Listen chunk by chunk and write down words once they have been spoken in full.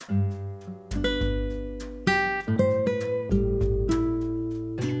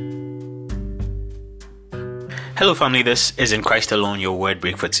Hello, family. This is In Christ Alone, your word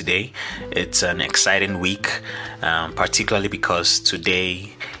break for today. It's an exciting week, particularly because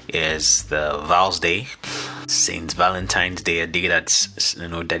today is the Val's Day, Saint Valentine's Day, a day that's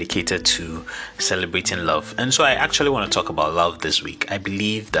dedicated to celebrating love. And so I actually want to talk about love this week. I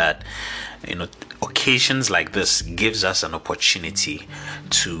believe that occasions like this gives us an opportunity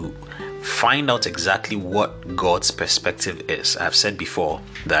to find out exactly what God's perspective is. I've said before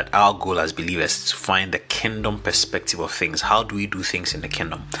that our goal as believers is to find the kingdom perspective of things. How do we do things in the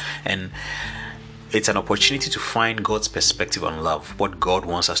kingdom? And it's an opportunity to find God's perspective on love, what God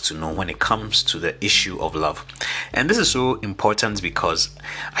wants us to know when it comes to the issue of love. And this is so important because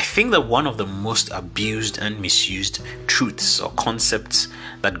I think that one of the most abused and misused truths or concepts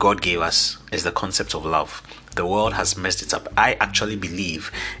that God gave us is the concept of love. The world has messed it up. I actually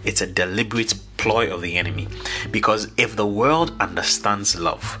believe it's a deliberate ploy of the enemy, because if the world understands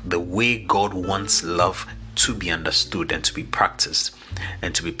love the way God wants love to be understood and to be practiced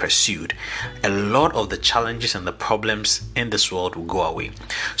and to be pursued, a lot of the challenges and the problems in this world will go away.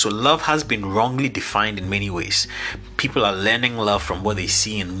 So love has been wrongly defined in many ways. People are learning love from what they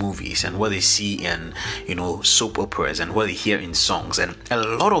see in movies and what they see in soap operas and what they hear in songs, and a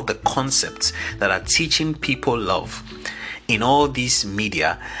lot of the concepts that are teaching people love in all these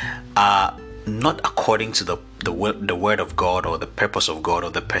media are not according to the word of God or the purpose of God or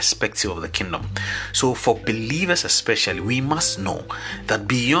the perspective of the kingdom. So for believers especially, we must know that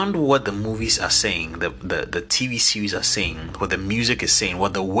beyond what the movies are saying, the TV series are saying, what the music is saying,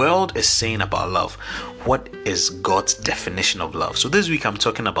 what the world is saying about love, what is God's definition of love? So this week I'm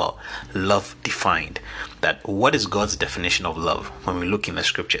talking about love defined. That what is God's definition of love when we look in the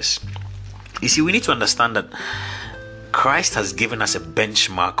scriptures? You see, we need to understand that Christ has given us a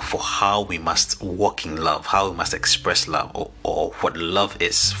benchmark for how we must walk in love, how we must express love, or what love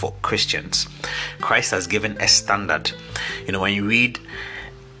is for Christians. Christ has given a standard. When you read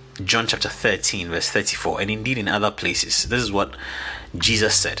John chapter 13, verse 34, and indeed in other places, this is what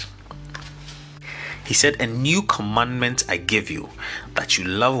Jesus said. He said, "A new commandment I give you, that you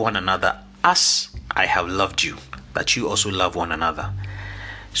love one another as I have loved you, that you also love one another."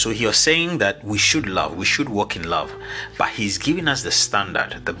 So he was saying that we should love, we should walk in love, but he's giving us the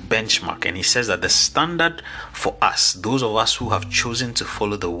standard, the benchmark, and he says that the standard for us, those of us who have chosen to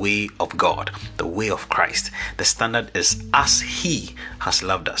follow the way of God, the way of Christ, the standard is as he has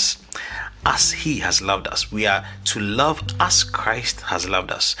loved us. As he has loved us, we are to love as Christ has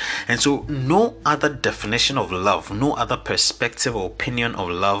loved us. And so no other definition of love, no other perspective or opinion of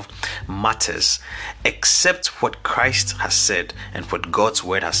love matters except what Christ has said and what God's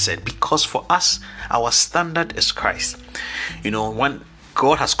word has said, because for us, our standard is Christ. When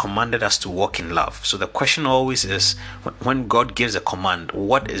God has commanded us to walk in love. So the question always is, when God gives a command,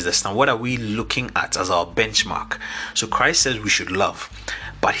 what is the standard? What are we looking at as our benchmark? So Christ says we should love,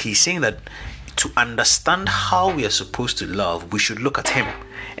 but he's saying that to understand how we are supposed to love, we should look at him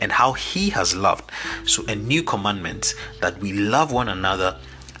and how he has loved. So a new commandment, that we love one another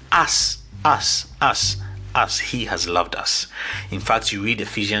as he has loved us. In fact, you read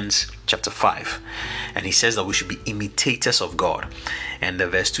Ephesians chapter 5, and he says that we should be imitators of God. And the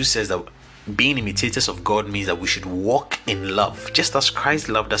verse 2 says that being imitators of God means that we should walk in love, just as Christ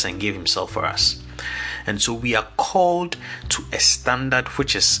loved us and gave himself for us. And so we are called to a standard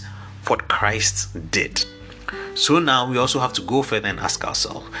which is what Christ did. So now we also have to go further and ask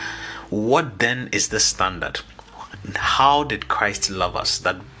ourselves, what then is the standard? How did Christ love us?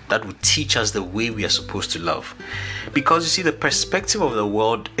 That would teach us the way we are supposed to love. Because you see, the perspective of the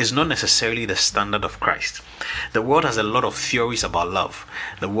world is not necessarily the standard of Christ. The world has a lot of theories about love.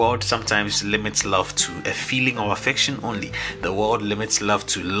 The world sometimes limits love to a feeling of affection only. The world limits love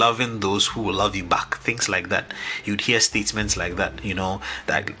to loving those who will love you back. Things like that. You'd hear statements like that,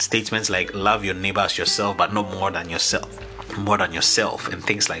 that statements like love your neighbor as yourself, but not more than yourself, and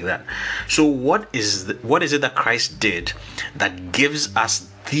things like that. So what is it that Christ did that gives us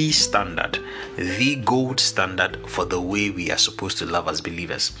the standard, the gold standard for the way we are supposed to love as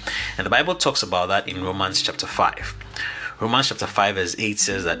believers? And the Bible talks about that in Romans chapter 5. Romans chapter 5 verse 8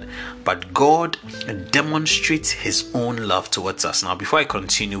 says that, but God demonstrates his own love towards us. Now, before I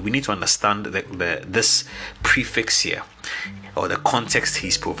continue, we need to understand this prefix here, or the context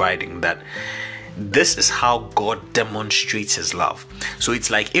he's providing, that this is how God demonstrates his love. So it's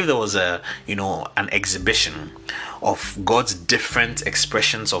like if there was an exhibition of God's different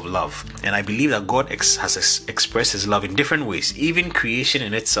expressions of love, and I believe that God has expressed his love in different ways. Even creation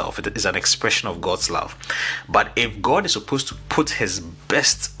in itself, it is an expression of God's love. But if God is supposed to put his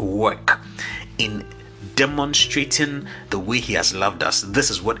best work in demonstrating the way he has loved us, this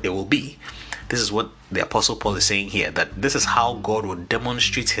is what it will be. This is what the Apostle Paul is saying here, that this is how God will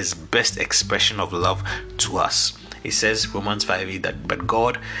demonstrate his best expression of love to us. It says, Romans 5:8, that but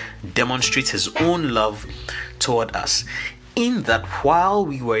God demonstrates his own love toward us, in that while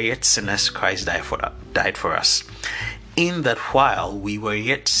we were yet sinners, Christ died for us. In that while we were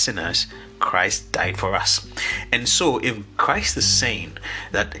yet sinners, Christ died for us. And so if Christ is saying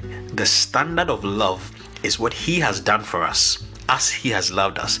that the standard of love is what he has done for us, as he has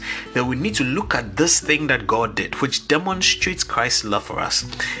loved us, then we need to look at this thing that God did, which demonstrates Christ's love for us,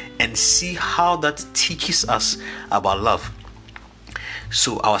 and see how that teaches us about love.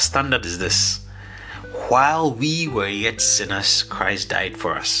 So our standard is this: while we were yet sinners, Christ died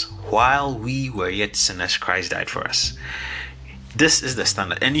for us. While we were yet sinners, Christ died for us. This is the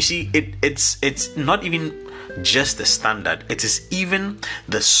standard. And you see, it's not even just the standard, it is even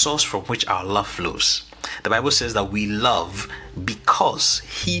the source from which our love flows. The Bible says that we love because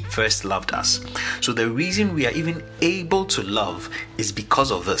he first loved us. So the reason we are even able to love is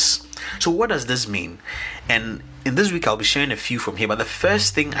because of this. So what does this mean? And in this week I'll be sharing a few from here, but the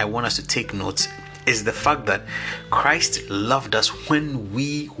first thing I want us to take note is the fact that Christ loved us when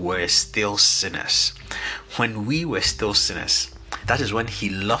we were still sinners. When we were still sinners, that is when he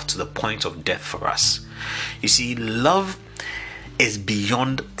loved to the point of death for us. You see, love is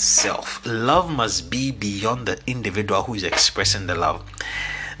beyond self. Love must be beyond the individual who is expressing the love.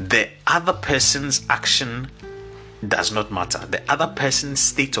 The other person's action does not matter. The other person's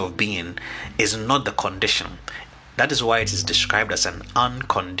state of being is not the condition. That is why it is described as an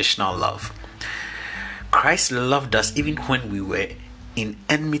unconditional love. Christ loved us even when we were in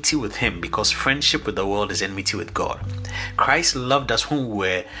enmity with him, because friendship with the world is enmity with God. Christ loved us when we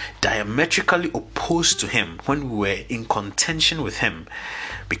were diametrically opposed to him, when we were in contention with him,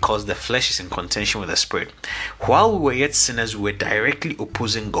 because the flesh is in contention with the spirit. While we were yet sinners, we were directly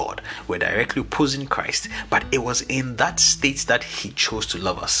opposing God, we were directly opposing Christ, but it was in that state that he chose to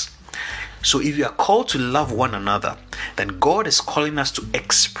love us. So if you are called to love one another, then God is calling us to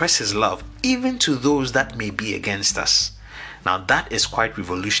express his love even to those that may be against us. Now that is quite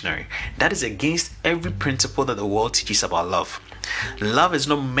revolutionary. That is against every principle that the world teaches about love. Love is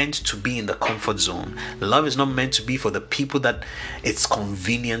not meant to be in the comfort zone. Love is not meant to be for the people that it's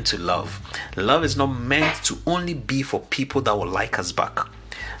convenient to love. Love is not meant to only be for people that will like us back.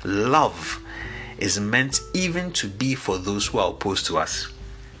 Love is meant even to be for those who are opposed to us.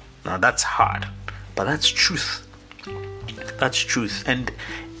 Now that's hard, but that's truth. That's truth. And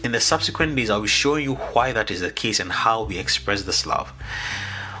in the subsequent days, I'll be showing you why that is the case and how we express this love.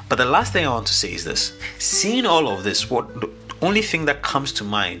 But the last thing I want to say is this: seeing all of this, the only thing that comes to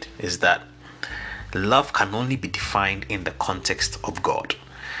mind is that love can only be defined in the context of God.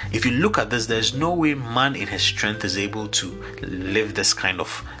 If you look at this, there's no way man in his strength is able to live this kind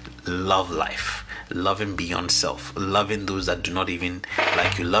of love life. Loving beyond self, loving those that do not even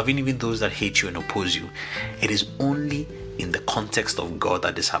like you, loving even those that hate you and oppose you. It is only in the context of God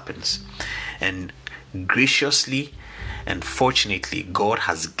that this happens. And graciously and fortunately, God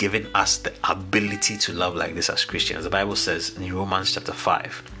has given us the ability to love like this as Christians. The Bible says in Romans chapter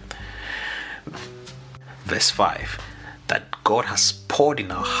 5, verse 5, that God has poured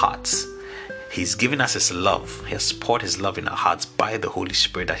in our hearts. He's given us his love. He has poured his love in our hearts by the Holy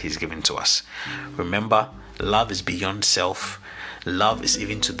Spirit that he's given to us. Remember, love is beyond self. Love is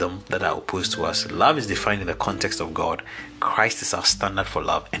even to them that are opposed to us. Love is defined in the context of God. Christ is our standard for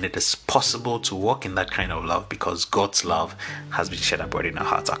love, and it is possible to walk in that kind of love because God's love has been shed abroad in our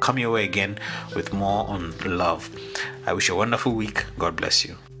hearts. I'll come your way again with more on love. I wish you a wonderful week. God bless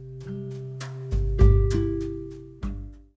you.